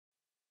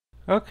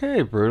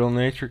Okay, Brutal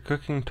Nature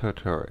cooking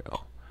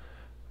tutorial.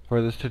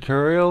 For this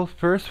tutorial,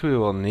 first we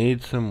will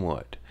need some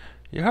wood.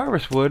 You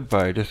harvest wood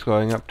by just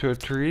going up to a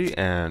tree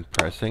and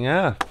pressing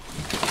F.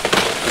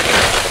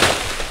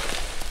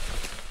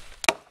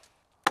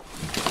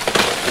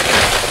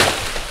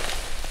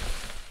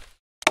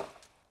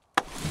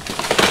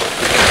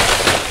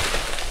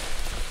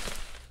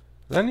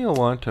 Then you'll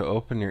want to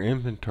open your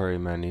inventory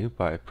menu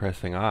by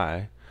pressing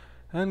I,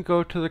 and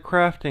go to the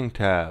crafting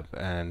tab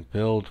and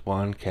build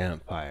one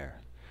campfire.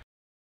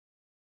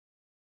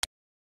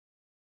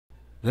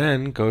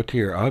 Then go to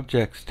your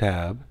Objects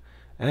tab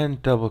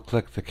and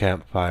double-click the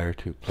campfire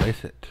to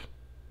place it.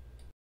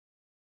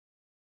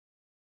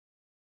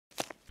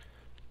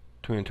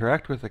 To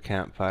interact with the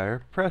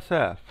campfire, press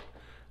F.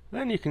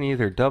 Then you can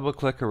either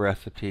double-click a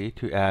recipe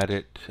to add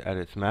it at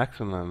its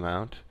maximum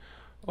amount,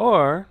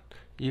 or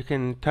you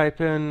can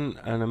type in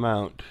an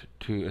amount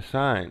to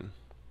assign.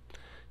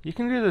 You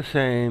can do the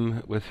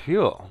same with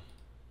fuel.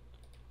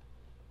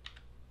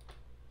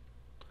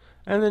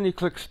 And then you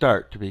click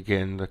Start to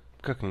begin the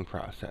cooking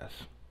process.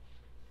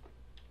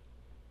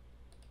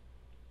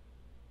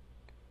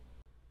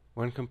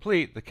 When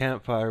complete, the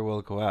campfire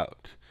will go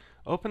out.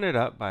 Open it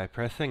up by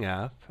pressing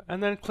F,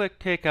 and then click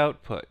Take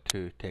Output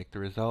to take the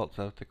results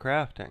of the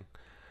crafting.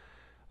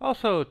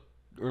 Also,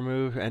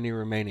 remove any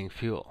remaining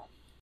fuel.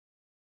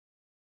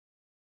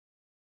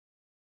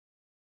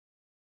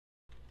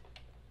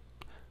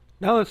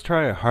 Now let's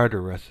try a harder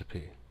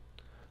recipe.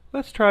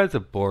 Let's try the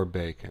boar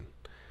bacon.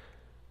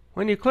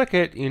 When you click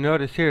it, you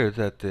notice here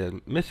that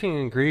the missing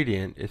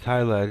ingredient is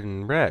highlighted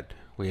in red.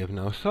 We have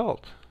no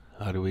salt.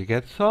 How do we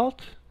get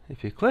salt?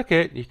 If you click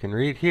it, you can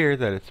read here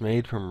that it's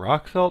made from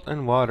rock salt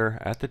and water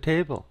at the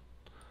table.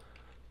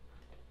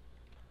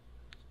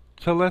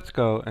 So let's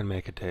go and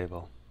make a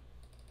table.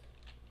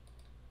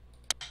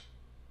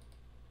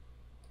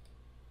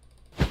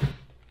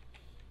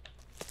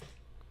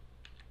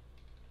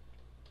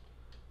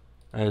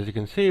 As you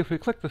can see, if we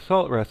click the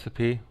salt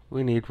recipe,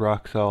 we need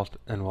rock salt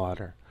and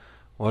water.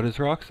 What is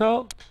rock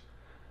salt?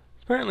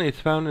 Apparently it's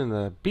found in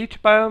the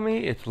beach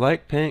biome. It's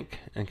light pink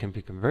and can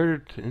be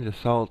converted into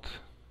salt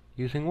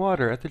using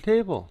water at the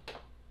table.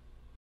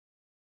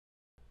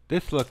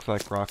 This looks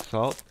like rock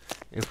salt.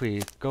 If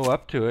we go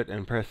up to it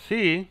and press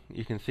C,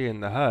 you can see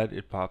in the HUD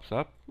it pops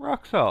up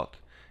rock salt.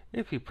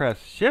 If you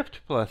press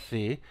Shift plus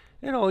C,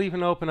 it'll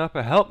even open up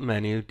a help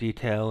menu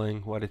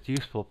detailing what it's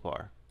useful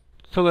for.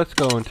 So let's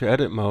go into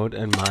edit mode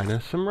and mine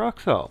us some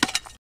rock salt.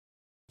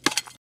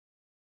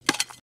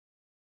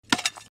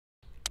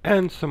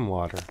 And some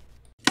water.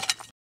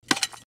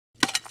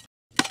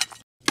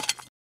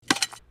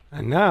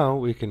 And now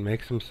we can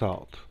make some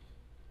salt.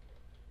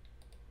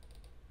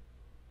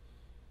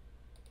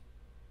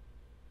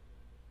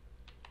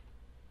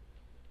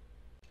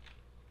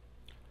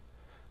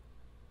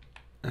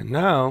 And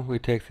now we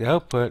take the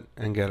output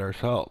and get our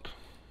salt.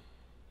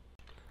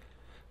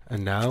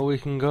 And now we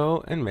can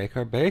go and make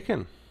our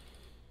bacon.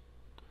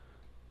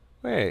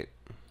 Wait,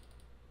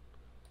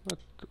 what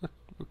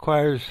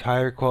requires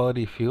higher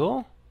quality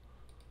fuel?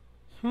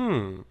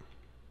 To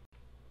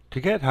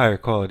get higher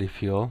quality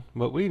fuel,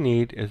 what we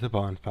need is a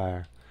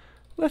bonfire.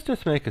 Let's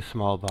just make a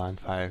small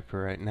bonfire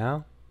for right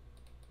now.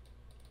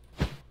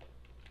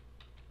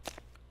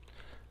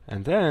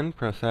 And then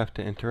press F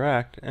to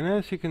interact, and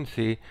as you can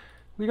see,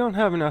 we don't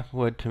have enough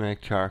wood to make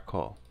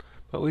charcoal,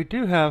 but we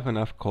do have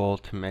enough coal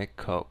to make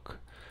coke.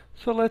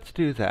 So let's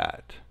do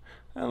that.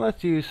 And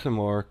let's use some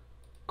more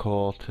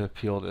coal to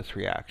fuel this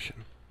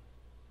reaction.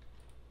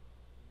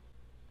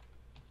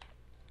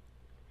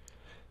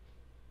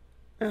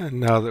 And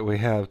now that we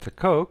have the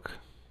coke,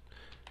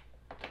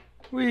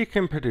 we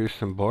can produce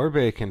some boar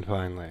bacon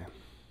finally.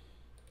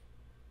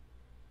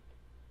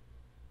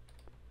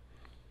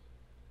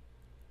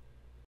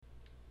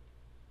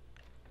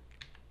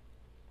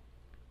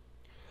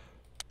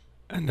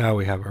 And now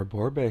we have our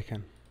boar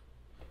bacon.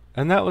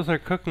 And that was our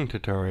cooking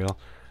tutorial.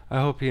 I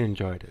hope you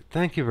enjoyed it.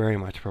 Thank you very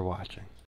much for watching.